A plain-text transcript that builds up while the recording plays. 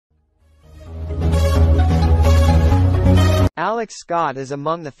Alex Scott is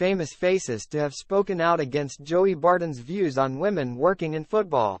among the famous faces to have spoken out against Joey Barton's views on women working in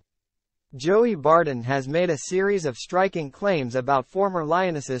football. Joey Barton has made a series of striking claims about former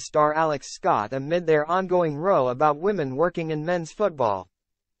Lionesses star Alex Scott amid their ongoing row about women working in men's football.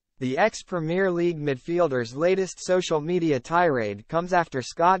 The ex-Premier League midfielder's latest social media tirade comes after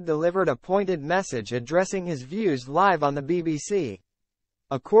Scott delivered a pointed message addressing his views live on the BBC.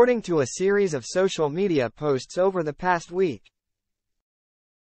 According to a series of social media posts over the past week,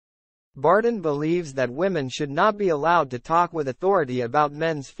 Barton believes that women should not be allowed to talk with authority about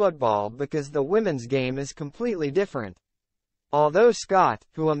men's football because the women's game is completely different. Although Scott,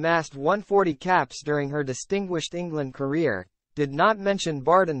 who amassed 140 caps during her distinguished England career, did not mention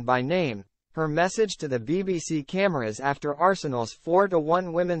Barton by name, her message to the BBC cameras after Arsenal's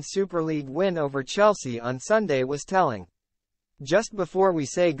 4-1 Women's Super League win over Chelsea on Sunday was telling. "Just before we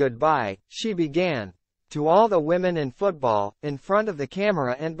say goodbye," she began, "to all the women in football, in front of the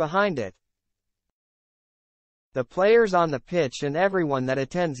camera and behind it. The players on the pitch and everyone that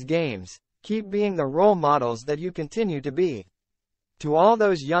attends games, keep being the role models that you continue to be. To all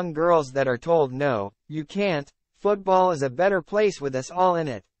those young girls that are told no, you can't, football is a better place with us all in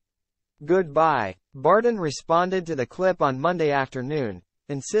it. Goodbye." Barton responded to the clip on Monday afternoon,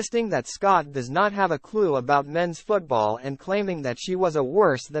 insisting that Scott does not have a clue about men's football and claiming that she was a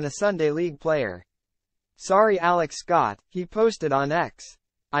worse than a Sunday League player. "Sorry Alex Scott," he posted on X.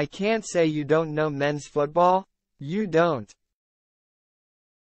 "I can't say you don't know men's football. You don't.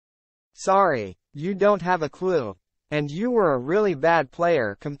 Sorry, you don't have a clue. And you were a really bad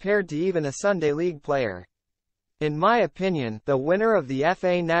player compared to even a Sunday League player. In my opinion, the winner of the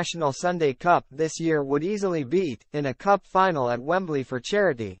FA National Sunday Cup this year would easily beat, in a cup final at Wembley for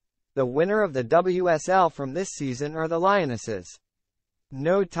charity, the winner of the WSL from this season or the Lionesses.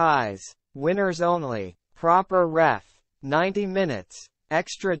 No ties. Winners only. Proper ref. 90 minutes.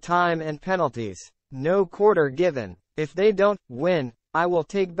 Extra time and penalties. No quarter given. If they don't win, I will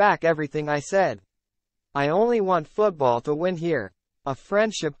take back everything I said. I only want football to win here. A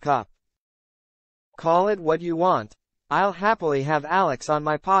friendship cup. Call it what you want. I'll happily have Alex on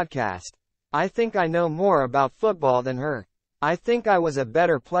my podcast. I think I know more about football than her. I think I was a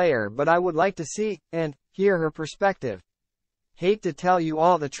better player, but I would like to see and hear her perspective. Hate to tell you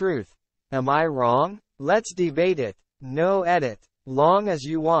all the truth. Am I wrong? Let's debate it. No edit. Long as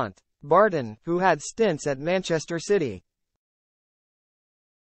you want." Barton, who had stints at Manchester City,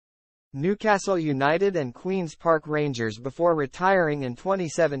 Newcastle United and Queen's Park Rangers before retiring in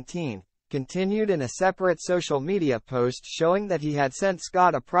 2017, continued in a separate social media post showing that he had sent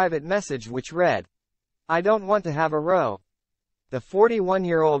Scott a private message which read, "I don't want to have a row." The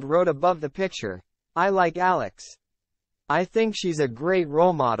 41-year-old wrote above the picture, "I like Alex. I think she's a great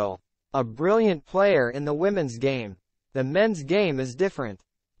role model. A brilliant player in the women's game. The men's game is different.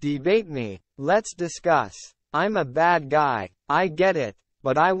 Debate me. Let's discuss. I'm a bad guy. I get it.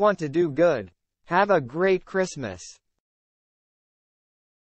 But I want to do good. Have a great Christmas."